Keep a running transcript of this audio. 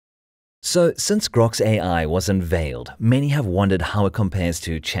So, since Grok AI was unveiled, many have wondered how it compares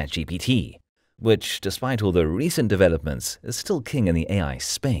to ChatGPT, which, despite all the recent developments, is still king in the AI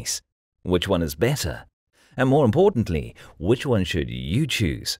space. Which one is better? And more importantly, which one should you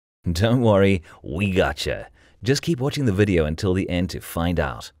choose? Don't worry, we gotcha. Just keep watching the video until the end to find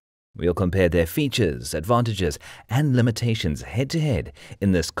out. We'll compare their features, advantages, and limitations head-to-head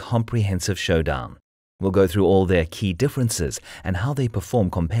in this comprehensive showdown. We'll go through all their key differences and how they perform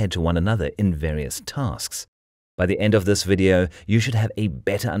compared to one another in various tasks. By the end of this video, you should have a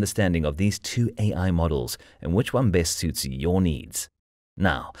better understanding of these two AI models and which one best suits your needs.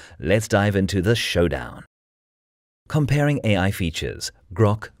 Now, let's dive into the showdown. Comparing AI features,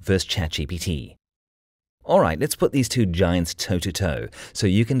 Grok vs ChatGPT. Alright, let's put these two giants toe-to-toe so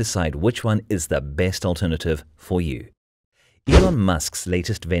you can decide which one is the best alternative for you. Elon Musk's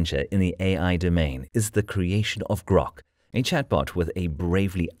latest venture in the AI domain is the creation of Grok, a chatbot with a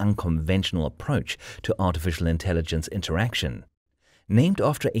bravely unconventional approach to artificial intelligence interaction. Named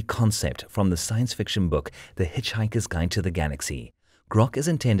after a concept from the science fiction book The Hitchhiker's Guide to the Galaxy, Grok is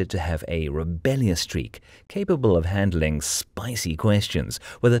intended to have a rebellious streak capable of handling spicy questions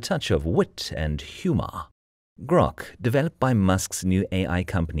with a touch of wit and humor. Grok, developed by Musk's new AI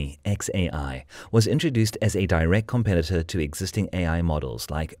company, x.ai, was introduced as a direct competitor to existing AI models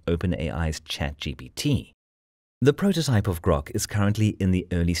like OpenAI's ChatGPT. The prototype of Grok is currently in the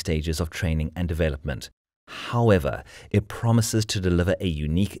early stages of training and development. However, it promises to deliver a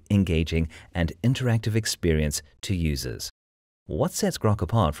unique, engaging, and interactive experience to users. What sets Grok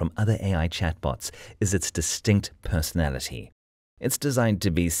apart from other AI chatbots is its distinct personality. It's designed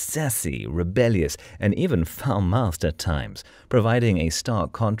to be sassy, rebellious, and even foul-mouthed at times, providing a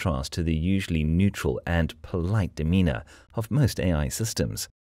stark contrast to the usually neutral and polite demeanor of most AI systems.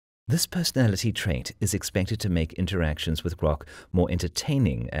 This personality trait is expected to make interactions with Grok more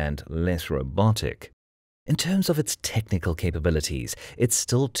entertaining and less robotic. In terms of its technical capabilities, it's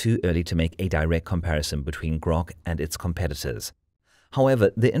still too early to make a direct comparison between Grok and its competitors.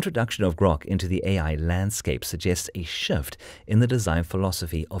 However, the introduction of Grok into the AI landscape suggests a shift in the design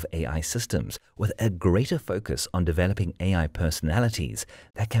philosophy of AI systems, with a greater focus on developing AI personalities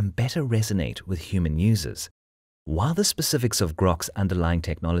that can better resonate with human users. While the specifics of Grok's underlying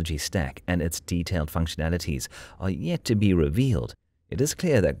technology stack and its detailed functionalities are yet to be revealed, it is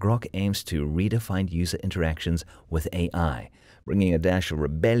clear that Grok aims to redefine user interactions with AI, bringing a dash of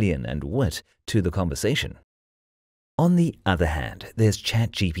rebellion and wit to the conversation. On the other hand, there's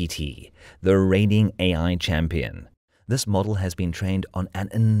ChatGPT, the reigning AI champion. This model has been trained on an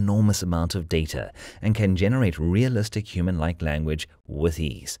enormous amount of data and can generate realistic human-like language with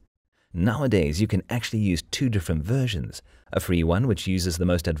ease. Nowadays, you can actually use two different versions, a free one which uses the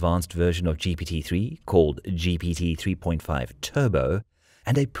most advanced version of GPT-3 called GPT-3.5 Turbo,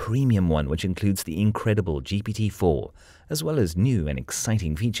 and a premium one which includes the incredible GPT-4, as well as new and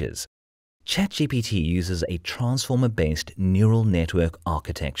exciting features. ChatGPT uses a transformer-based neural network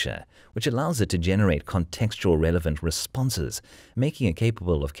architecture, which allows it to generate contextual relevant responses, making it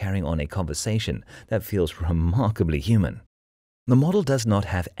capable of carrying on a conversation that feels remarkably human. The model does not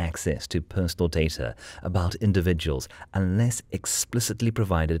have access to personal data about individuals unless explicitly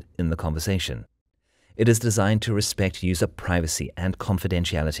provided in the conversation. It is designed to respect user privacy and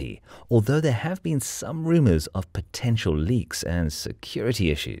confidentiality, although there have been some rumors of potential leaks and security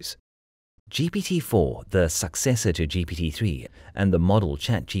issues. GPT-4, the successor to GPT-3 and the model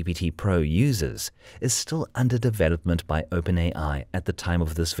ChatGPT Pro uses, is still under development by OpenAI at the time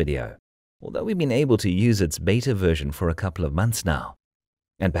of this video, although we've been able to use its beta version for a couple of months now.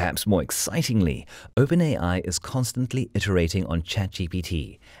 And perhaps more excitingly, OpenAI is constantly iterating on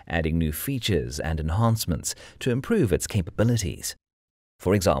ChatGPT, adding new features and enhancements to improve its capabilities.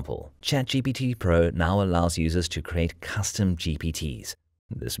 For example, ChatGPT Pro now allows users to create custom GPTs.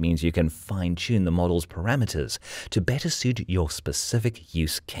 This means you can fine-tune the model's parameters to better suit your specific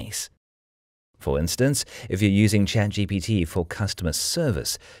use case. For instance, if you're using ChatGPT for customer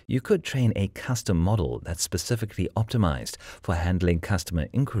service, you could train a custom model that's specifically optimized for handling customer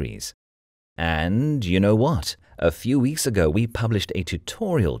inquiries. And you know what? A few weeks ago, we published a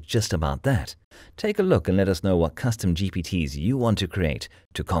tutorial just about that. Take a look and let us know what custom GPTs you want to create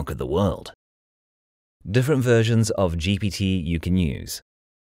to conquer the world. Different versions of GPT you can use.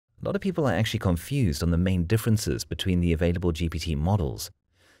 A lot of people are actually confused on the main differences between the available GPT models.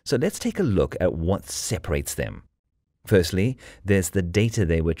 So let's take a look at what separates them. Firstly, there's the data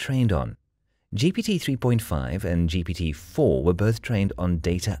they were trained on. GPT 3.5 and GPT-4 were both trained on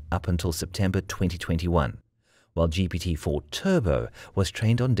data up until September 2021, while GPT-4 Turbo was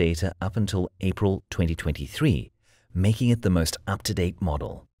trained on data up until April 2023, making it the most up-to-date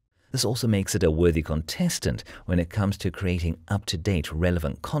model. This also makes it a worthy contestant when it comes to creating up-to-date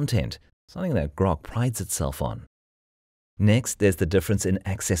relevant content, something that Grok prides itself on. Next, there's the difference in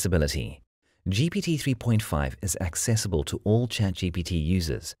accessibility. GPT 3.5 is accessible to all ChatGPT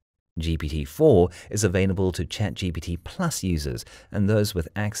users. GPT-4 is available to ChatGPT Plus users and those with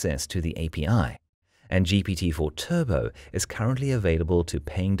access to the API. And GPT-4 Turbo is currently available to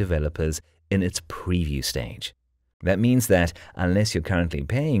paying developers in its preview stage. That means that, unless you're currently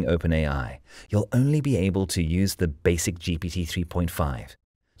paying OpenAI, you'll only be able to use the basic GPT 3.5.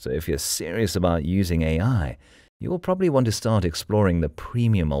 So if you're serious about using AI, you will probably want to start exploring the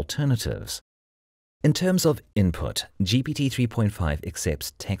premium alternatives. In terms of input, GPT 3.5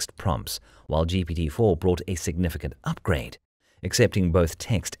 accepts text prompts, while GPT-4 brought a significant upgrade, accepting both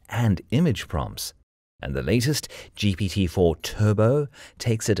text and image prompts. And the latest, GPT-4 Turbo,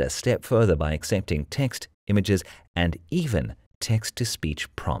 takes it a step further by accepting text, images, and even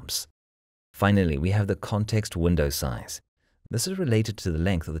text-to-speech prompts. Finally, we have the context window size. This is related to the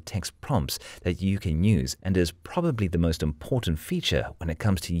length of the text prompts that you can use and is probably the most important feature when it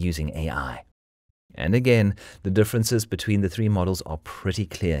comes to using AI. And again, the differences between the three models are pretty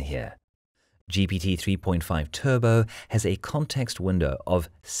clear here. GPT 3.5 Turbo has a context window of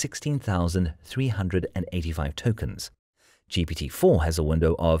 16,385 tokens. GPT-4 has a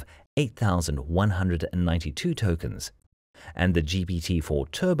window of 8,192 tokens. And the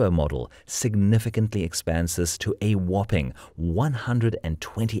GPT-4 Turbo model significantly expands this to a whopping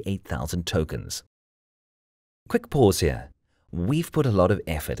 128,000 tokens. Quick pause here. We've put a lot of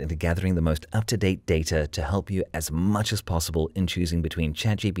effort into gathering the most up-to-date data to help you as much as possible in choosing between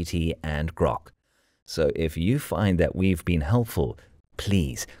ChatGPT and Grok. So if you find that we've been helpful,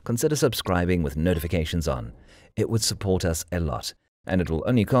 please consider subscribing with notifications on. It would support us a lot, and it will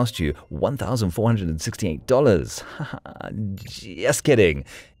only cost you $1,468. Just kidding.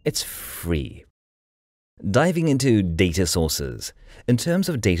 It's free. Diving into data sources. In terms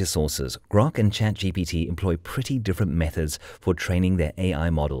of data sources, Grok and ChatGPT employ pretty different methods for training their AI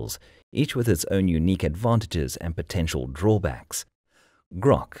models, each with its own unique advantages and potential drawbacks.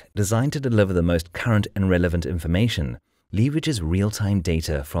 Grok, designed to deliver the most current and relevant information, leverages real-time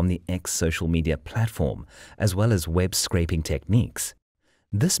data from the X social media platform, as well as web scraping techniques.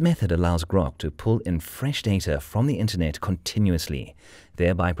 This method allows Grok to pull in fresh data from the internet continuously,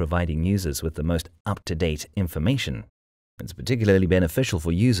 thereby providing users with the most up-to-date information. It's particularly beneficial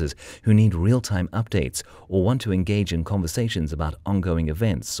for users who need real-time updates or want to engage in conversations about ongoing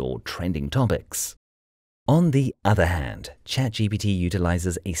events or trending topics. On the other hand, ChatGPT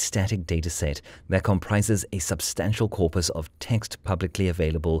utilizes a static dataset that comprises a substantial corpus of text publicly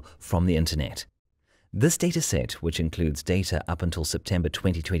available from the internet. This dataset, which includes data up until September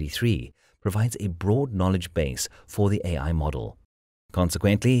 2023, provides a broad knowledge base for the AI model.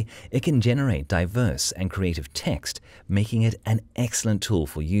 Consequently, it can generate diverse and creative text, making it an excellent tool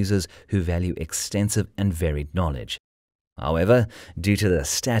for users who value extensive and varied knowledge. However, due to the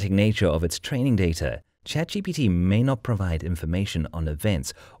static nature of its training data, ChatGPT may not provide information on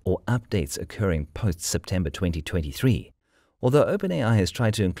events or updates occurring post-September 2023, although OpenAI has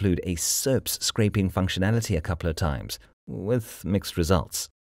tried to include a SERPs scraping functionality a couple of times, with mixed results.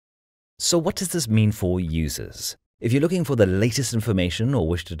 So what does this mean for users? If you're looking for the latest information or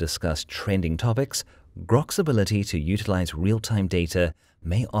wish to discuss trending topics, Grok's ability to utilize real-time data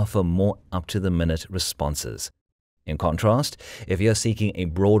may offer more up-to-the-minute responses. In contrast, if you're seeking a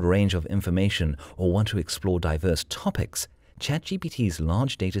broad range of information or want to explore diverse topics, ChatGPT's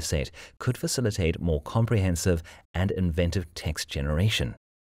large dataset could facilitate more comprehensive and inventive text generation.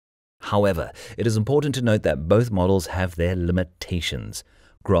 However, it is important to note that both models have their limitations.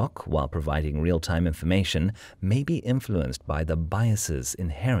 Grok, while providing real-time information, may be influenced by the biases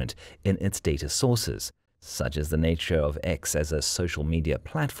inherent in its data sources, such as the nature of X as a social media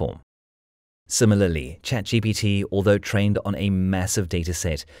platform. Similarly, ChatGPT, although trained on a massive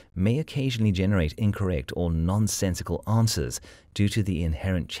dataset, may occasionally generate incorrect or nonsensical answers due to the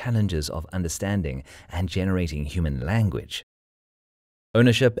inherent challenges of understanding and generating human language.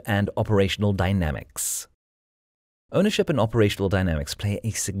 Ownership and operational dynamics. Ownership and operational dynamics play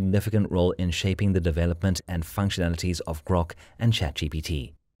a significant role in shaping the development and functionalities of Grok and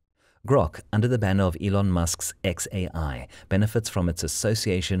ChatGPT. Grok, under the banner of Elon Musk's x.ai, benefits from its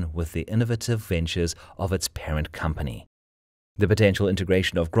association with the innovative ventures of its parent company. The potential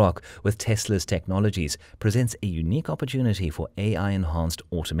integration of Grok with Tesla's technologies presents a unique opportunity for AI-enhanced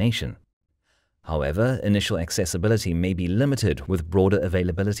automation. However, initial accessibility may be limited with broader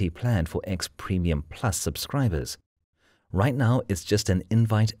availability planned for X Premium Plus subscribers. Right now, it's just an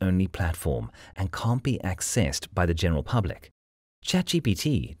invite-only platform and can't be accessed by the general public.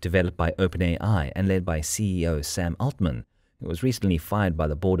 ChatGPT, developed by OpenAI and led by CEO Sam Altman, who was recently fired by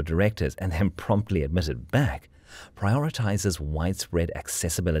the board of directors and then promptly admitted back, prioritizes widespread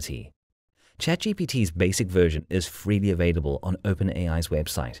accessibility. ChatGPT's basic version is freely available on OpenAI's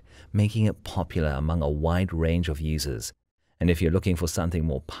website, making it popular among a wide range of users. And if you're looking for something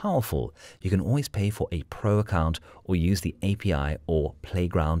more powerful, you can always pay for a pro account or use the API or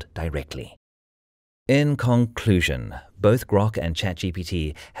Playground directly. In conclusion, both Grok and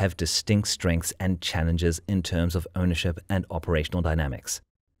ChatGPT have distinct strengths and challenges in terms of ownership and operational dynamics.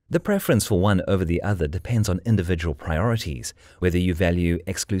 The preference for one over the other depends on individual priorities, whether you value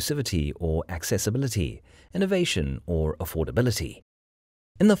exclusivity or accessibility, innovation or affordability.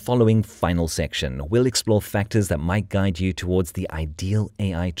 In the following final section, we'll explore factors that might guide you towards the ideal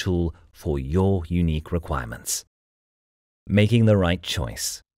AI tool for your unique requirements. Making the right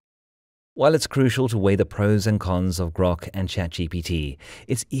choice. While it's crucial to weigh the pros and cons of Grok and ChatGPT,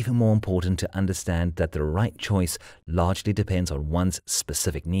 it's even more important to understand that the right choice largely depends on one's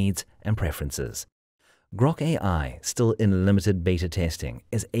specific needs and preferences. Grok AI, still in limited beta testing,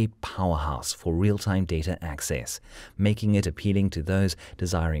 is a powerhouse for real-time data access, making it appealing to those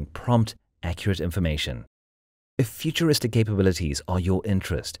desiring prompt, accurate information. If futuristic capabilities are your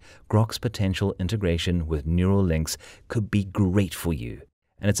interest, Grok's potential integration with neural links could be great for you.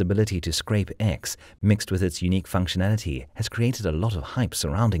 And its ability to scrape X, mixed with its unique functionality, has created a lot of hype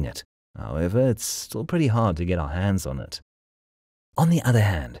surrounding it. However, it's still pretty hard to get our hands on it. On the other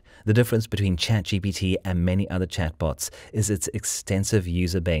hand, the difference between ChatGPT and many other chatbots is its extensive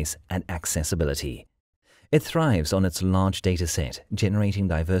user base and accessibility. It thrives on its large data set, generating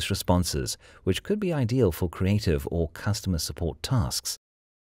diverse responses, which could be ideal for creative or customer support tasks.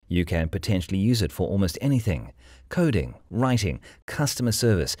 You can potentially use it for almost anything: coding, writing, customer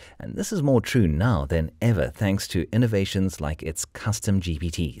service, and this is more true now than ever thanks to innovations like its custom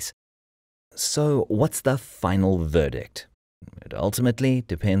GPTs. So what's the final verdict? It ultimately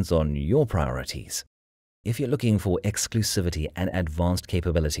depends on your priorities. If you're looking for exclusivity and advanced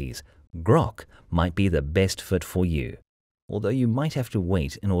capabilities, Grok might be the best fit for you, although you might have to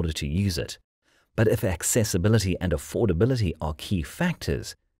wait in order to use it. But if accessibility and affordability are key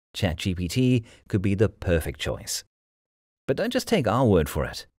factors, ChatGPT could be the perfect choice. But don't just take our word for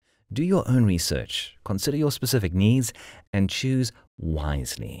it. Do your own research, consider your specific needs, and choose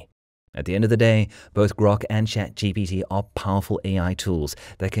wisely. At the end of the day, both Grok and ChatGPT are powerful AI tools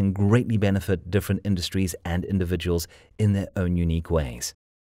that can greatly benefit different industries and individuals in their own unique ways.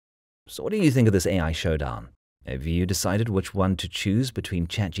 So what do you think of this AI showdown? Have you decided which one to choose between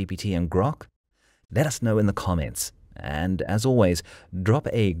ChatGPT and Grok? Let us know in the comments. And as always, drop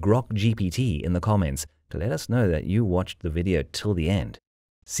a Grok GPT in the comments to let us know that you watched the video till the end.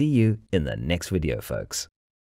 See you in the next video, folks.